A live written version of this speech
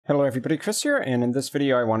Hello everybody, Chris here, and in this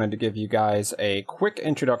video I wanted to give you guys a quick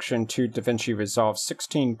introduction to DaVinci Resolve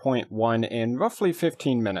 16.1 in roughly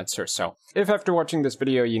 15 minutes or so. If after watching this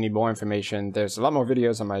video you need more information, there's a lot more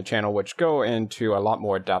videos on my channel which go into a lot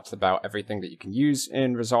more depth about everything that you can use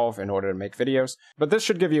in Resolve in order to make videos, but this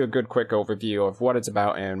should give you a good quick overview of what it's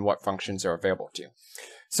about and what functions are available to you.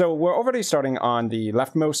 So we're already starting on the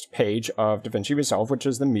leftmost page of DaVinci Resolve, which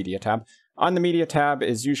is the Media tab. On the Media tab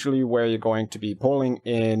is usually where you're going to be pulling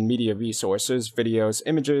in media resources, videos,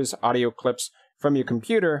 images, audio clips from your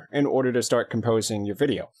computer in order to start composing your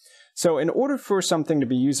video. So in order for something to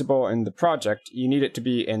be usable in the project, you need it to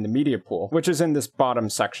be in the media pool, which is in this bottom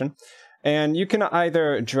section. And you can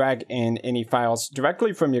either drag in any files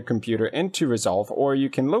directly from your computer into Resolve, or you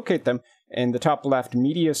can locate them in the top left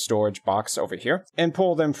media storage box over here and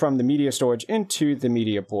pull them from the media storage into the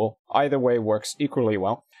media pool. Either way works equally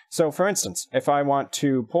well. So for instance, if I want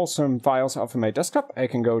to pull some files off of my desktop, I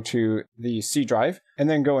can go to the C drive and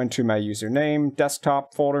then go into my username,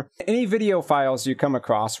 desktop folder. Any video files you come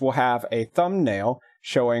across will have a thumbnail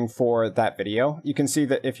showing for that video. You can see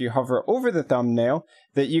that if you hover over the thumbnail,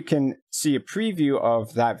 that you can see a preview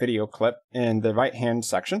of that video clip in the right-hand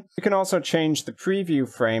section. You can also change the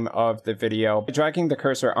preview frame of the video by dragging the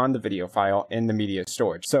cursor on the video file in the media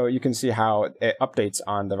storage. So you can see how it updates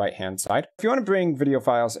on the right-hand side. If you want to bring video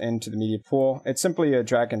files into the media pool, it's simply a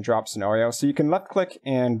drag and drop scenario. So you can left-click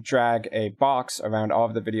and drag a box around all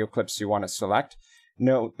of the video clips you want to select.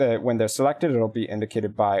 Note that when they're selected, it'll be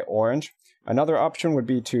indicated by orange. Another option would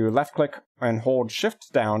be to left-click and hold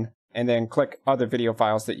Shift down and then click other video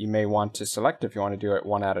files that you may want to select if you want to do it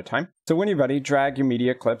one at a time. So when you're ready, drag your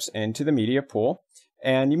media clips into the media pool,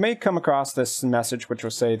 and you may come across this message which will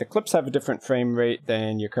say the clips have a different frame rate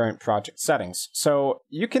than your current project settings. So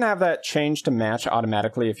you can have that change to match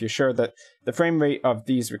automatically if you're sure that the frame rate of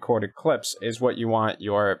these recorded clips is what you want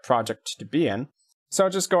your project to be in. So I'll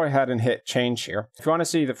just go ahead and hit change here. If you want to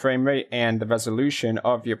see the frame rate and the resolution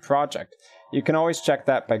of your project, you can always check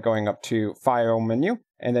that by going up to File menu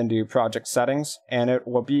and then do Project Settings, and it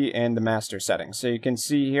will be in the master settings. So you can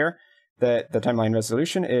see here that the timeline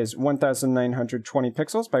resolution is 1920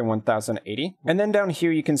 pixels by 1080. And then down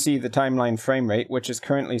here you can see the timeline frame rate, which is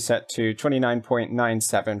currently set to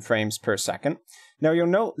 29.97 frames per second. Now you'll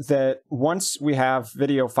note that once we have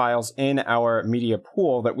video files in our media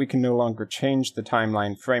pool, that we can no longer change the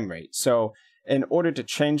timeline frame rate. So in order to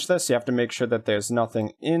change this, you have to make sure that there's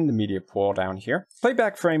nothing in the media pool down here.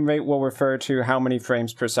 Playback frame rate will refer to how many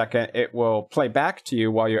frames per second it will play back to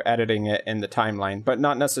you while you're editing it in the timeline, but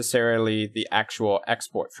not necessarily the actual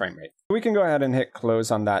export frame rate. We can go ahead and hit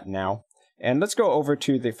close on that now. And let's go over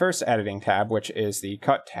to the first editing tab, which is the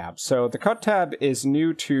Cut tab. So the Cut tab is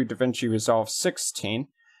new to DaVinci Resolve 16.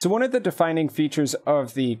 So one of the defining features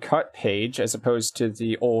of the Cut page, as opposed to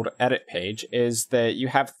the old Edit page, is that you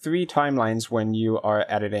have 3 timelines when you are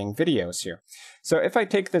editing videos here. So if I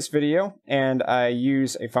take this video and I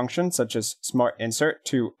use a function such as Smart Insert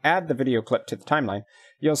to add the video clip to the timeline,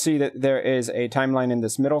 you'll see that there is a timeline in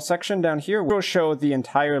this middle section down here, which will show the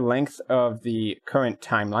entire length of the current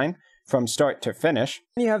timeline from start to finish.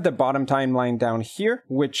 You have the bottom timeline down here,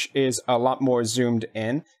 which is a lot more zoomed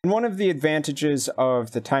in. And one of the advantages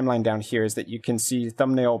of the timeline down here is that you can see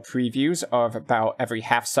thumbnail previews of about every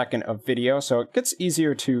half second of video, so it gets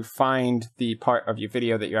easier to find the part of your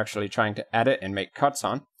video that you're actually trying to edit and make cuts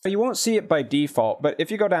on. You won't see it by default, but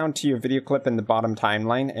if you go down to your video clip in the bottom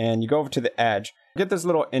timeline and you go over to the edge, you get this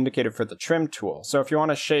little indicator for the trim tool. So if you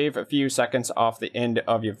want to shave a few seconds off the end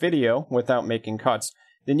of your video without making cuts,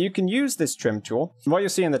 then you can use this trim tool. What you'll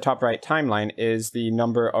see in the top right timeline is the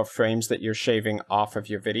number of frames that you're shaving off of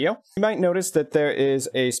your video. You might notice that there is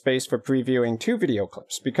a space for previewing 2 video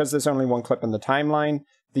clips. Because there's only 1 clip in the timeline,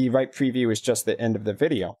 the right preview is just the end of the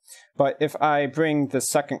video. But if I bring the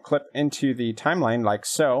second clip into the timeline like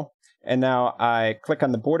so, and now I click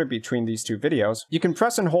on the border between these 2 videos, you can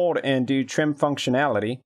press and hold and do trim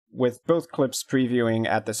functionality with both clips previewing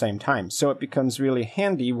at the same time. So it becomes really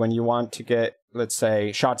handy when you want to get, let's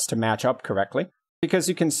say, shots to match up correctly, because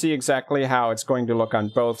you can see exactly how it's going to look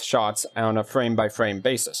on both shots on a frame-by-frame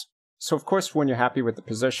basis. So of course, when you're happy with the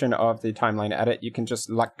position of the timeline edit, you can just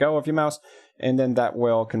let go of your mouse, and then that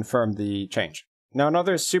will confirm the change. Now,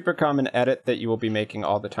 another super common edit that you will be making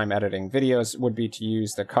all the time editing videos would be to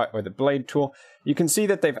use the cut or the blade tool. You can see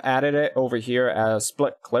that they've added it over here as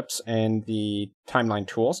split clips in the timeline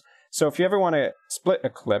tools. So if you ever want to split a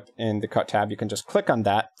clip in the Cut tab, you can just click on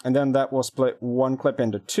that, and then that will split one clip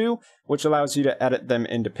into two, which allows you to edit them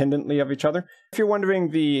independently of each other. If you're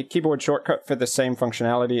wondering the keyboard shortcut for the same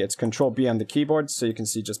functionality, it's Control-B on the keyboard, so you can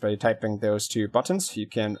see just by typing those two buttons, you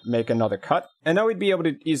can make another cut. And now we'd be able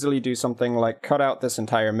to easily do something like cut out this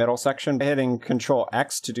entire middle section by hitting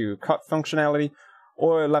Control-X to do cut functionality,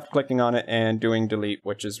 or left-clicking on it and doing delete,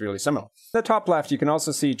 which is really similar. In the top left, you can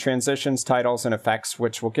also see transitions, titles, and effects,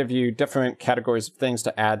 which will give you different categories of things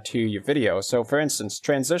to add to your video. So for instance,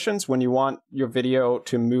 transitions, when you want your video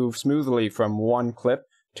to move smoothly from one clip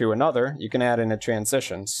to another, you can add in a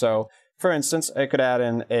transition. So for instance, I could add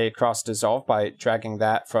in a cross dissolve by dragging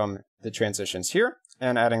that from the transitions here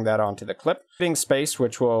and adding that onto the clip. Hitting space,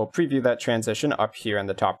 which will preview that transition up here in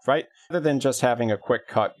the top right, rather than just having a quick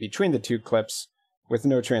cut between the two clips with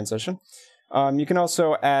no transition. You can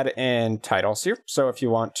also add in titles here. So if you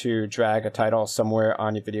want to drag a title somewhere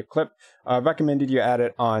on your video clip, recommended you add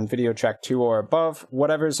it on video track 2 or above.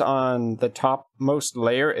 Whatever's on the topmost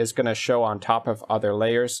layer is going to show on top of other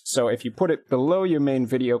layers. So if you put it below your main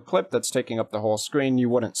video clip that's taking up the whole screen, you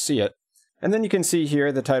wouldn't see it. And then you can see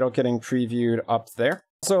here the title getting previewed up there.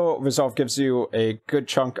 Also, Resolve gives you a good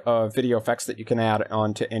chunk of video effects that you can add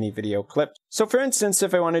onto any video clip. So for instance,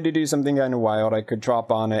 if I wanted to do something kind of wild, I could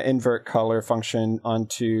drop on an invert color function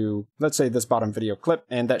onto, let's say, this bottom video clip,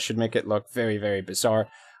 and that should make it look very, very bizarre,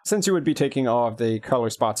 since you would be taking all of the color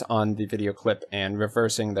spots on the video clip and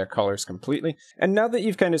reversing their colors completely. And now that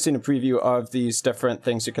you've kind of seen a preview of these different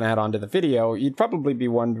things you can add onto the video, you'd probably be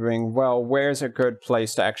wondering, well, where's a good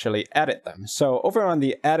place to actually edit them? So over on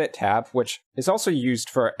the Edit tab, which is also used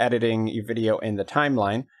for editing your video in the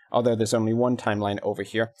timeline, although there's only one timeline over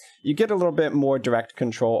here, you get a little bit more direct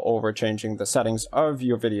control over changing the settings of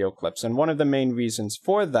your video clips. And one of the main reasons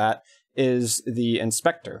for that is the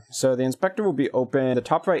inspector. So the inspector will be open in the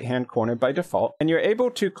top right hand corner by default, and you're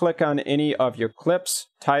able to click on any of your clips,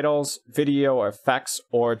 titles, video effects,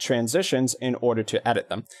 or transitions in order to edit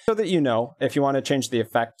them. So that you know, if you want to change the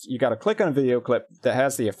effect, you got to click on a video clip that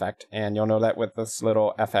has the effect, and you'll know that with this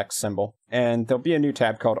little FX symbol. And there'll be a new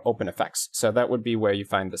tab called Open Effects. So that would be where you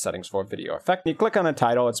find the settings for video effect. When you click on a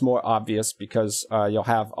title, it's more obvious because you'll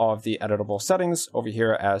have all of the editable settings over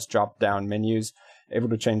here as drop-down menus, able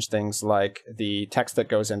to change things like the text that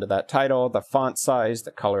goes into that title, the font size,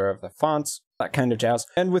 the color of the fonts, that kind of jazz.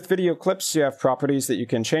 And with video clips, you have properties that you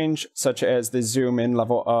can change, such as the zoom in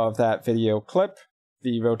level of that video clip,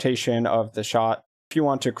 the rotation of the shot, if you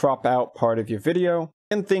want to crop out part of your video,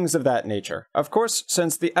 and things of that nature. Of course,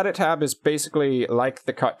 since the Edit tab is basically like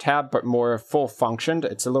the Cut tab, but more full-functioned,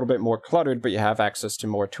 it's a little bit more cluttered, but you have access to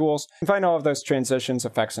more tools. You can find all of those transitions,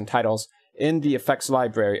 effects, and titles in the effects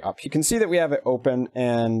library up. You can see that we have it open,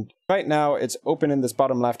 and right now it's open in this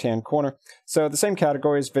bottom left-hand corner. So the same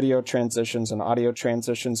categories, video transitions and audio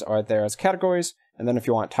transitions, are there as categories. And then if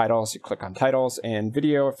you want titles, you click on titles, and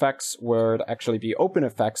video effects would actually be open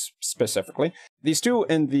effects specifically. These two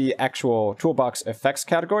in the actual toolbox effects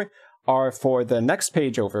category are for the next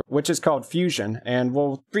page over, which is called Fusion, and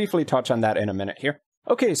we'll briefly touch on that in a minute here.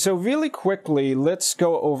 Okay, so really quickly, let's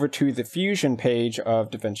go over to the Fusion page of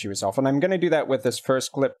DaVinci Resolve, and I'm going to do that with this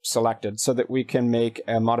first clip selected so that we can make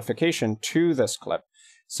a modification to this clip.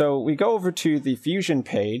 So we go over to the Fusion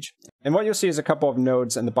page, and what you'll see is a couple of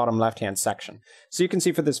nodes in the bottom left-hand section. So you can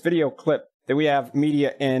see for this video clip that we have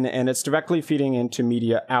media in, and it's directly feeding into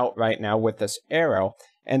media out right now with this arrow,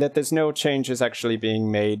 and that there's no changes actually being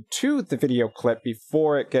made to the video clip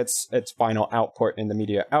before it gets its final output in the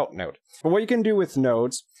media out node. But what you can do with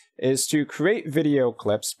nodes is to create video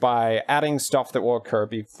clips by adding stuff that will occur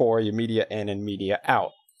before your media in and media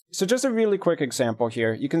out. So just a really quick example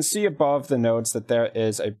here, you can see above the nodes that there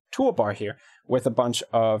is a toolbar here with a bunch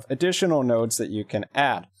of additional nodes that you can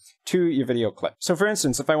add to your video clip. So for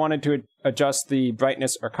instance, if I wanted to adjust the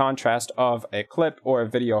brightness or contrast of a clip or a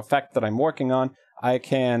video effect that I'm working on, I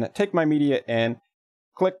can take my media in,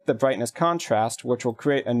 click the brightness contrast, which will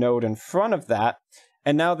create a node in front of that.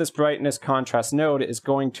 And now this brightness contrast node is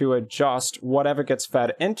going to adjust whatever gets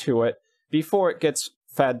fed into it before it gets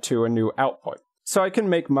fed to a new output. So I can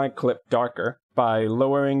make my clip darker by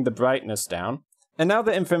lowering the brightness down. And now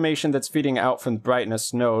the information that's feeding out from the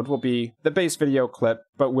brightness node will be the base video clip,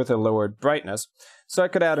 but with a lowered brightness. So I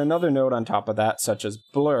could add another node on top of that, such as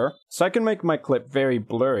blur. So I can make my clip very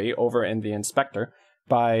blurry over in the inspector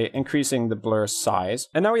by increasing the blur size.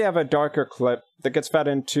 And now we have a darker clip that gets fed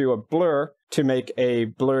into a blur to make a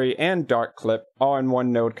blurry and dark clip all in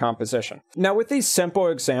one node composition. Now with these simple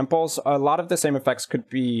examples, a lot of the same effects could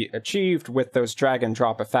be achieved with those drag and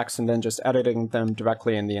drop effects and then just editing them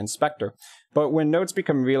directly in the inspector. But when nodes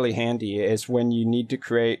become really handy is when you need to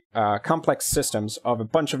create complex systems of a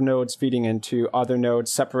bunch of nodes feeding into other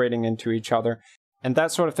nodes, separating into each other, and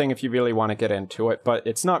that sort of thing if you really want to get into it, but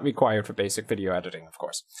it's not required for basic video editing, of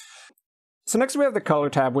course. So next we have the Color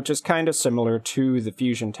tab, which is kind of similar to the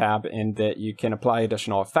Fusion tab in that you can apply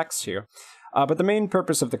additional effects here. But the main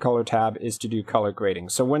purpose of the Color tab is to do color grading.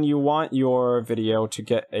 So when you want your video to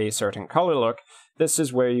get a certain color look, this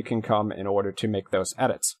is where you can come in order to make those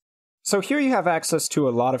edits. So here you have access to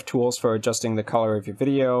a lot of tools for adjusting the color of your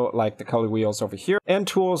video, like the color wheels over here, and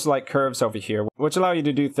tools like curves over here, which allow you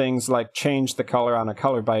to do things like change the color on a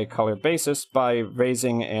color by color basis by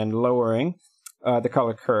raising and lowering the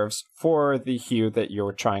color curves for the hue that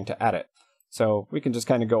you're trying to edit. So we can just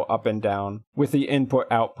kind of go up and down with the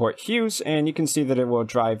input-output hues, and you can see that it will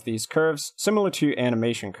drive these curves, similar to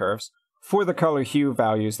animation curves, for the color hue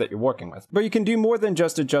values that you're working with. But you can do more than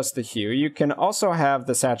just adjust the hue. You can also have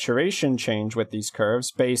the saturation change with these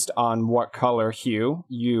curves based on what color hue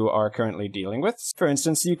you are currently dealing with. For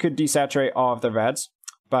instance, you could desaturate all of the reds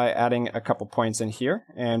by adding a couple points in here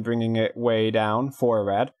and bringing it way down for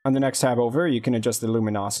red. On the next tab over, you can adjust the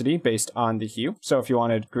luminosity based on the hue. So if you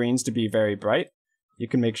wanted greens to be very bright, you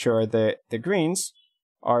can make sure that the greens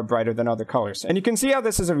are brighter than other colors. And you can see how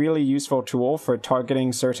this is a really useful tool for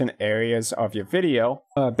targeting certain areas of your video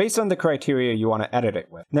based on the criteria you want to edit it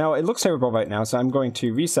with. Now, it looks terrible right now, so I'm going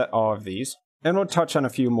to reset all of these, and we'll touch on a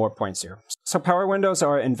few more points here. So power windows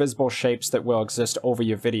are invisible shapes that will exist over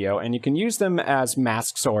your video, and you can use them as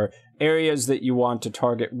masks or areas that you want to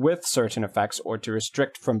target with certain effects or to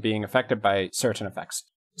restrict from being affected by certain effects.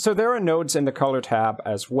 So there are nodes in the Color tab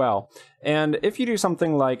as well, and if you do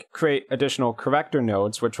something like create additional corrector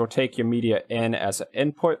nodes, which will take your media in as an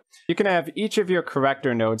input, you can have each of your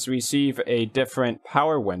corrector nodes receive a different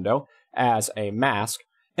power window as a mask,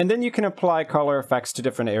 and then you can apply color effects to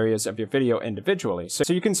different areas of your video individually.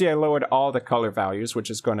 So you can see I lowered all the color values, which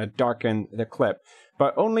is going to darken the clip,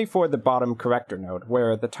 but only for the bottom corrector node,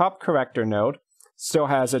 where the top corrector node still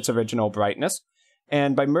has its original brightness.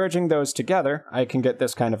 And by merging those together, I can get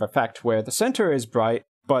this kind of effect where the center is bright,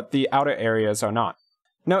 but the outer areas are not.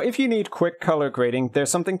 Now, if you need quick color grading, there's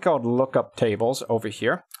something called lookup tables over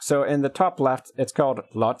here. So in the top left, it's called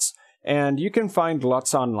LUTs, and you can find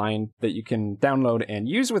LUTs online that you can download and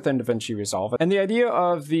use within DaVinci Resolve. And the idea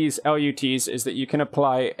of these LUTs is that you can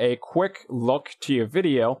apply a quick look to your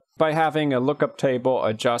video by having a lookup table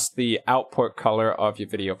adjust the output color of your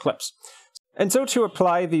video clips. And so to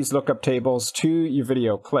apply these lookup tables to your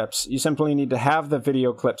video clips, you simply need to have the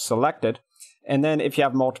video clip selected, and then if you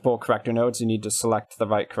have multiple corrector nodes, you need to select the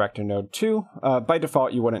right corrector node too. By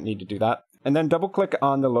default, you wouldn't need to do that. And then double-click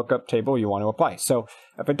on the lookup table you want to apply. So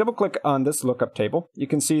if I double-click on this lookup table, you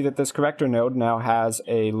can see that this corrector node now has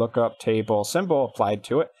a lookup table symbol applied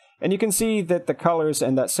to it, and you can see that the colors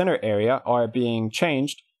in that center area are being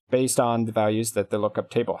changed based on the values that the lookup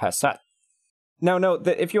table has set. Now note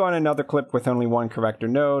that if you want another clip with only one corrector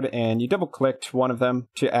node and you double-clicked one of them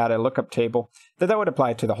to add a lookup table, that would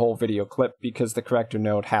apply to the whole video clip because the corrector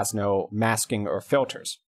node has no masking or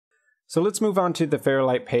filters. So let's move on to the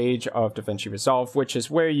Fairlight page of DaVinci Resolve, which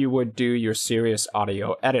is where you would do your serious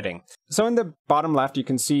audio editing. So in the bottom left, you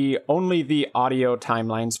can see only the audio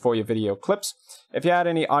timelines for your video clips. If you had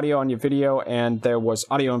any audio on your video and there was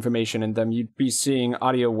audio information in them, you'd be seeing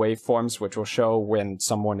audio waveforms, which will show when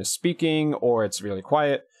someone is speaking or it's really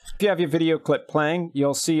quiet. If you have your video clip playing,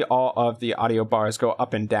 you'll see all of the audio bars go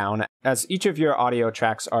up and down as each of your audio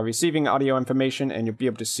tracks are receiving audio information, and you'll be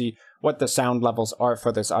able to see what the sound levels are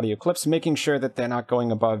for those audio clips, making sure that they're not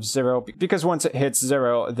going above 0, because once it hits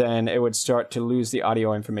 0, then it would start to lose the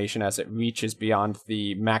audio information as it reaches beyond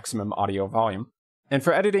the maximum audio volume. And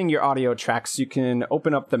for editing your audio tracks, you can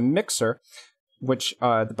open up the mixer, which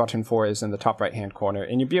the button for is in the top right-hand corner,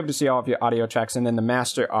 and you'll be able to see all of your audio tracks, and then the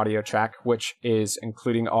master audio track, which is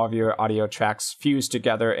including all of your audio tracks fused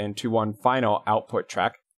together into one final output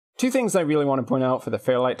track. Two things I really want to point out for the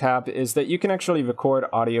Fairlight tab is that you can actually record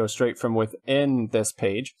audio straight from within this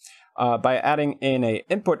page by adding in an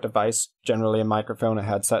input device, generally a microphone, a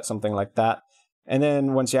headset, something like that. And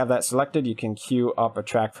then once you have that selected, you can queue up a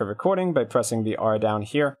track for recording by pressing the R down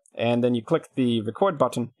here. And then you click the record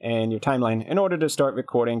button in your timeline in order to start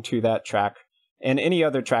recording to that track and any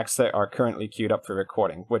other tracks that are currently queued up for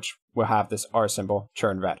recording, which will have this R symbol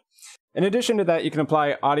turned red. In addition to that, you can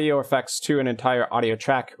apply audio effects to an entire audio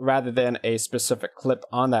track rather than a specific clip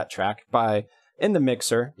on that track by, in the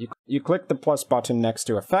mixer, you click the plus button next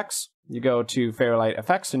to effects, you go to Fairlight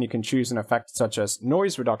effects, and you can choose an effect such as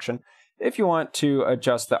noise reduction if you want to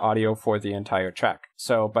adjust the audio for the entire track.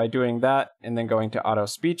 So by doing that and then going to auto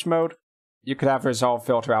speech mode, you could have Resolve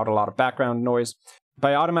filter out a lot of background noise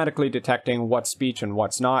by automatically detecting what's speech and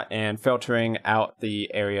what's not, and filtering out the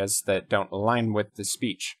areas that don't align with the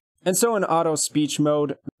speech. And so in auto speech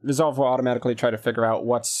mode, Resolve will automatically try to figure out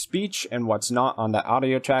what's speech and what's not on that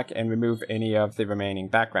audio track and remove any of the remaining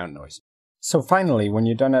background noise. So finally, when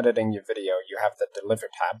you're done editing your video, you have the Deliver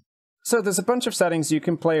tab. So there's a bunch of settings you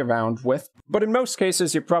can play around with, but in most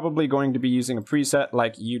cases you're probably going to be using a preset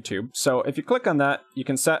like YouTube. So if you click on that, you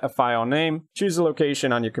can set a file name, choose a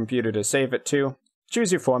location on your computer to save it to,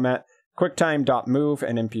 choose your format. QuickTime.move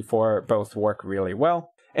and MP4 both work really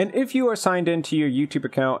well. And if you are signed into your YouTube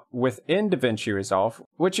account within DaVinci Resolve,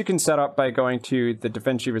 which you can set up by going to the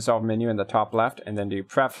DaVinci Resolve menu in the top left and then do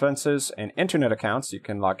Preferences and Internet Accounts, you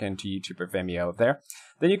can log into YouTube or Vimeo there,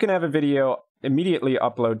 then you can have a video immediately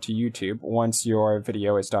upload to YouTube once your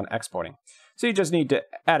video is done exporting. So you just need to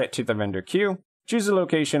add it to the render queue, choose a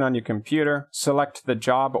location on your computer, select the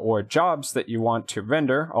job or jobs that you want to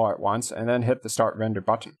render all at once, and then hit the Start Render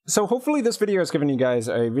button. So hopefully this video has given you guys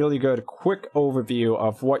a really good quick overview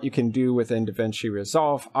of what you can do within DaVinci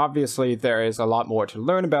Resolve. Obviously, there is a lot more to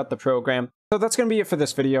learn about the program. So that's going to be it for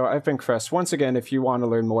this video. I've been Chris. Once again, if you want to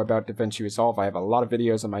learn more about DaVinci Resolve, I have a lot of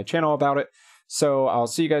videos on my channel about it. So I'll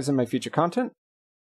see you guys in my future content.